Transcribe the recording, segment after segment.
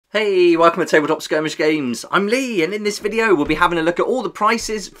Hey, welcome to Tabletop Skirmish Games. I'm Lee, and in this video we'll be having a look at all the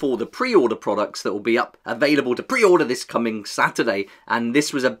prices for the pre-order products that will be available to pre-order this coming Saturday. And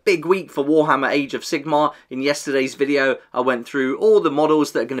this was a big week for Warhammer Age of Sigmar. In yesterday's video I went through all the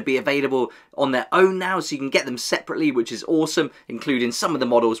models that are going to be available on their own now, so you can get them separately, which is awesome, including some of the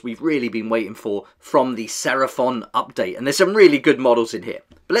models we've really been waiting for from the Seraphon update. And there's some really good models in here.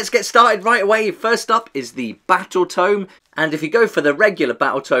 But let's get started right away. First up is the Battle Tome. And if you go for the regular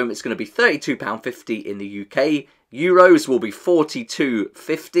Battle Tome, it's going to be £32.50 in the UK. Euros will be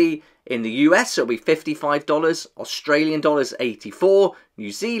 $42.50. In the US, it'll be $55. Australian dollars, $84.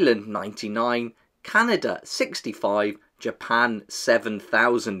 New Zealand, $99. Canada, $65. Japan,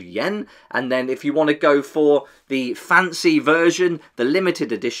 7,000 yen. And then if you want to go for the fancy version, the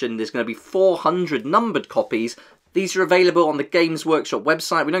limited edition, there's going to be 400 numbered copies. These are available on the Games Workshop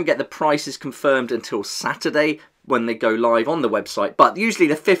website. We don't get the prices confirmed until Saturday when they go live on the website, but usually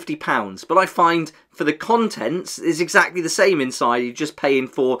they're £50. But I find for the contents is exactly the same inside. You're just paying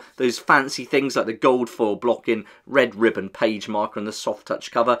for those fancy things like the gold foil blocking, red ribbon page marker and the soft touch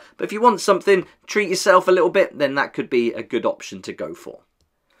cover. But if you want something, treat yourself a little bit, then that could be a good option to go for.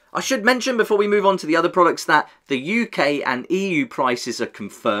 I should mention before we move on to the other products that the UK and EU prices are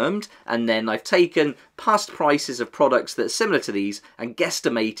confirmed, and then I've taken past prices of products that are similar to these and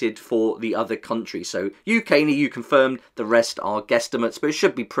guesstimated for the other countries. So UK and EU confirmed, the rest are guesstimates, but it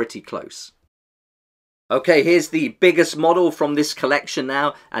should be pretty close. Okay, here's the biggest model from this collection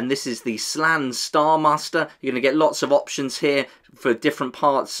now, and this is the Slan Starmaster. You're going to get lots of options here for different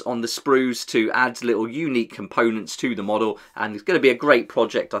parts on the sprues to add little unique components to the model, and it's going to be a great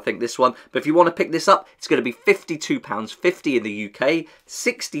project, I think, this one. But if you want to pick this up, it's going to be £52.50 in the UK,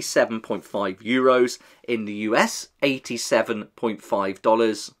 67.5 euros in the US,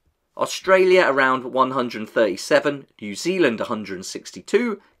 $87.5. Australia around 137, New Zealand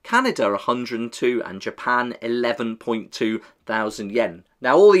 162, Canada 102 and Japan 11.2 thousand yen.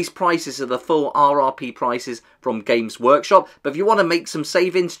 Now all these prices are the full RRP prices from Games Workshop, but if you want to make some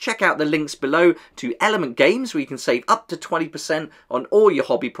savings, check out the links below to Element Games where you can save up to 20% on all your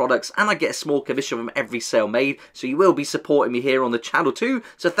hobby products, and I get a small commission from every sale made, so you will be supporting me here on the channel too,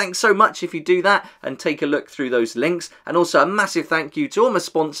 so thanks so much if you do that and take a look through those links. And also a massive thank you to all my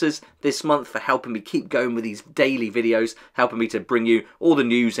sponsors this month for helping me keep going with these daily videos, helping me to bring you all the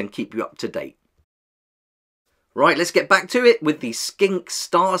news and keep you up to date. Right, let's get back to it with the Skink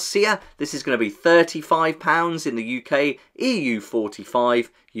Starseer. This is going to be £35 in the UK, EU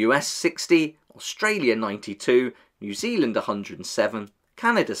 45, US 60, Australia 92, New Zealand 107,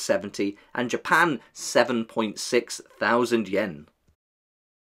 Canada 70 and Japan 7.6 thousand yen.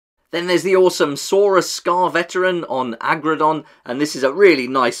 Then there's the awesome Saurus Scar Veteran on Agrodon, and this is a really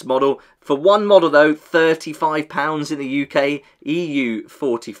nice model. For one model though, £35 in the UK, EU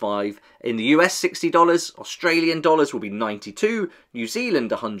 45, in the US $60, Australian dollars will be 92, New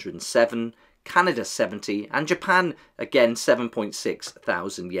Zealand 107, Canada 70, and Japan again 7.6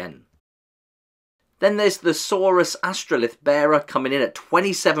 thousand yen. Then there's the Saurus Astrolith Bearer coming in at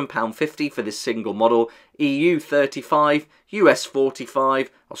 £27.50 for this single model, EU 35, US 45,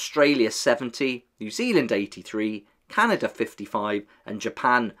 Australia 70, New Zealand 83, Canada 55 and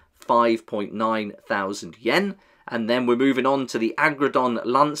Japan 5.9 thousand yen. And then we're moving on to the Agrodon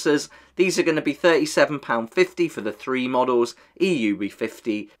Lancers. These are going to be £37.50 for the three models, EU be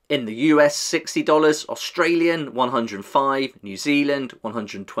 50, in the US $60, Australian 105, New Zealand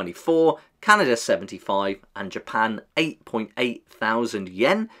 124, Canada 75 and Japan 8.8 thousand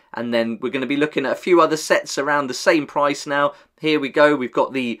yen. And then we're going to be looking at a few other sets around the same price now. Here we go, we've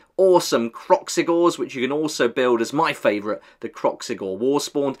got the awesome Croxigors, which you can also build as my favourite, the Croxigor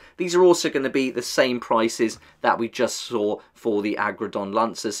Warspawn. These are also going to be the same prices that we just saw for the Agrodon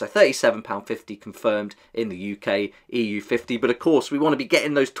Lancers. So £37.50 confirmed in the UK, EU 50. But of course, we want to be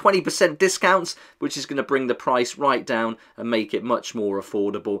getting those 20% discounts, which is going to bring the price right down and make it much more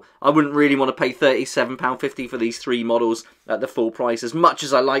affordable. I wouldn't really want to pay £37.50 for these three models at the full price. As much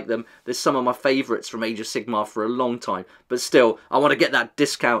as I like them, there's some of my favourites from Age of Sigmar for a long time. But still, I want to get that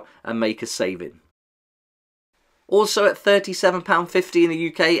discount and make a saving. Also at £37.50 in the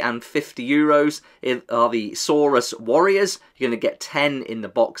UK and €50 are the Saurus Warriors. You're going to get 10 in the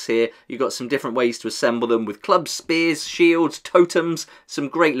box here. You've got some different ways to assemble them with clubs, spears, shields, totems. Some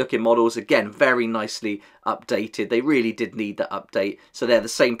great looking models. Again, very nicely updated. They really did need that update. So they're the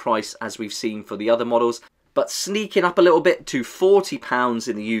same price as we've seen for the other models. But sneaking up a little bit to £40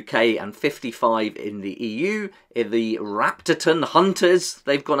 in the UK and 55 in the EU. In the Raptorton Hunters,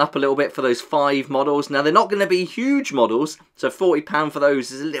 they've gone up a little bit for those 5 models. Now, they're not going to be huge models, so £40 for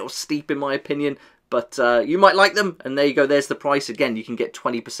those is a little steep in my opinion. but you might like them, and there you go, there's the price. Again, you can get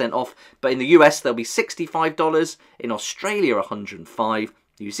 20% off, but in the US they'll be $65, in Australia $105,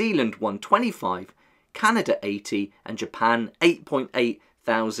 New Zealand $125, Canada $80, and Japan 8.8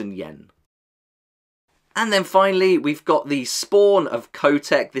 thousand yen. And then finally, we've got the Spawn of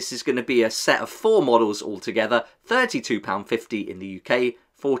Kotek. This is going to be a set of 4 models altogether, £32.50 in the UK,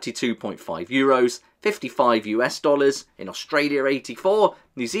 42.5 euros, 55 US dollars, in Australia 84,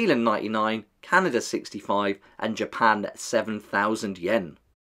 New Zealand 99, Canada 65, and Japan 7,000 yen.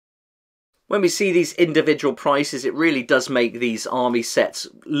 When we see these individual prices, it really does make these army sets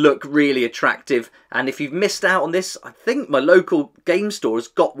look really attractive. And if you've missed out on this, I think my local game store has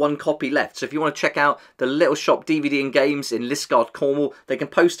got 1 copy left. So if you want to check out the Little Shop DVD and Games in Liskeard, Cornwall, they can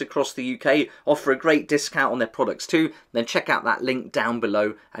post across the UK, offer a great discount on their products too. Then check out that link down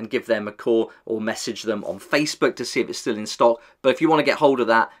below and give them a call or message them on Facebook to see if it's still in stock. But if you want to get hold of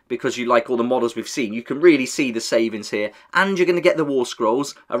that because you like all the models we've seen, you can really see the savings here. And you're going to get the War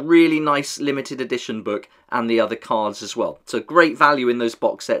Scrolls, a really nice limited edition book, and the other cards as well. So great value in those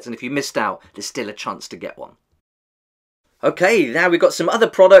box sets, and if you missed out, there's still a chance to get one. Okay, now we've got some other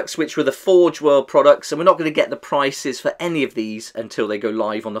products which were the Forge World products, and we're not going to get the prices for any of these until they go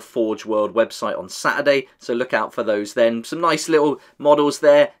live on the Forge World website on Saturday, so look out for those then. Some nice little models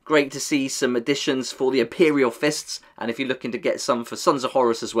there, great to see some additions for the Imperial Fists, and if you're looking to get some for Sons of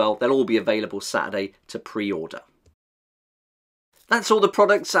Horus as well, they'll all be available Saturday to pre-order. That's all the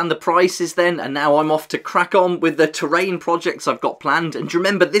products and the prices then, and now I'm off to crack on with the terrain projects I've got planned. And do you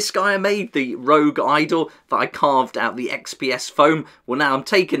remember this guy I made, the Rogue Idol that I carved out the XPS foam? Well, now I'm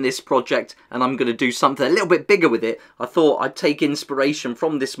taking this project and I'm going to do something a little bit bigger with it. I thought I'd take inspiration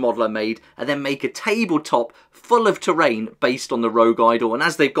from this model I made and then make a tabletop full of terrain based on the Rogue Idol. And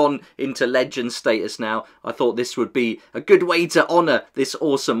as they've gone into legend status now, I thought this would be a good way to honour this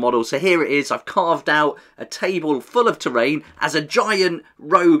awesome model. So here it is. I've carved out a table full of terrain as a giant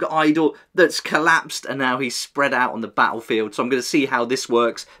Rogue Idol that's collapsed, and now he's spread out on the battlefield. So I'm going to see how this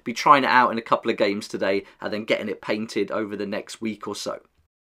works, be trying it out in a couple of games today, and then getting it painted over the next week or so.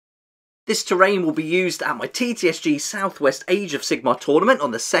 This terrain will be used at my TTSG Southwest Age of Sigmar tournament on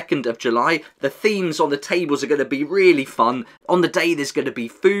the 2nd of July. The themes on the tables are going to be really fun. On the day there's going to be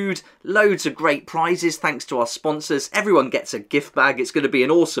food, loads of great prizes thanks to our sponsors. Everyone gets a gift bag. It's going to be an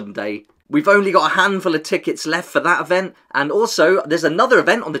awesome day. We've only got a handful of tickets left for that event, and also there's another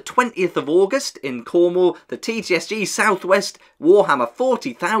event on the 20th of August in Cornwall, the TTSG Southwest Warhammer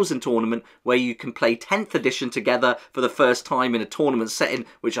 40,000 tournament, where you can play 10th edition together for the first time in a tournament setting,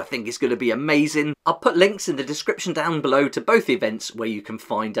 which I think is going to be amazing. I'll put links in the description down below to both events where you can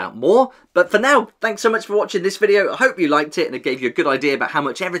find out more. But for now, thanks so much for watching this video. I hope you liked it and it gave you a good idea about how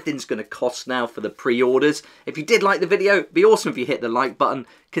much everything's going to cost now for the pre-orders. If you did like the video, it'd be awesome if you hit the like button.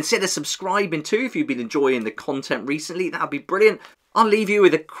 Consider subscribing too if you've been enjoying the content recently. That would be brilliant. I'll leave you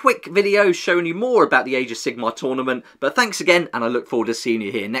with a quick video showing you more about the Age of Sigmar tournament. But thanks again, and I look forward to seeing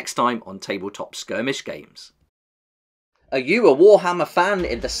you here next time on Tabletop Skirmish Games. Are you a Warhammer fan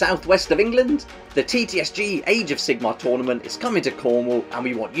in the southwest of England? The TTSG Age of Sigmar tournament is coming to Cornwall, and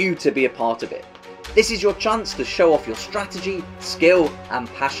we want you to be a part of it. This is your chance to show off your strategy, skill and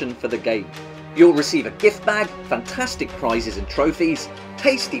passion for the game. You'll receive a gift bag, fantastic prizes and trophies,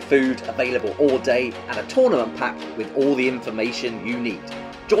 tasty food available all day, and a tournament pack with all the information you need.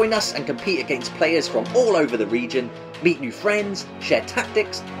 Join us and compete against players from all over the region, meet new friends, share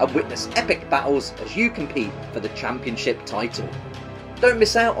tactics, and witness epic battles as you compete for the championship title. Don't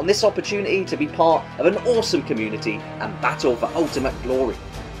miss out on this opportunity to be part of an awesome community and battle for ultimate glory.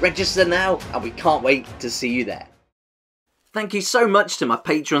 Register now, and we can't wait to see you there. Thank you so much to my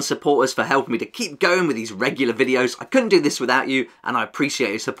Patreon supporters for helping me to keep going with these regular videos. I couldn't do this without you, and I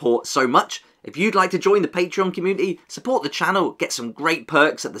appreciate your support so much. If you'd like to join the Patreon community, support the channel, get some great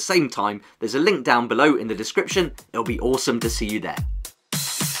perks at the same time, there's a link down below in the description. It'll be awesome to see you there.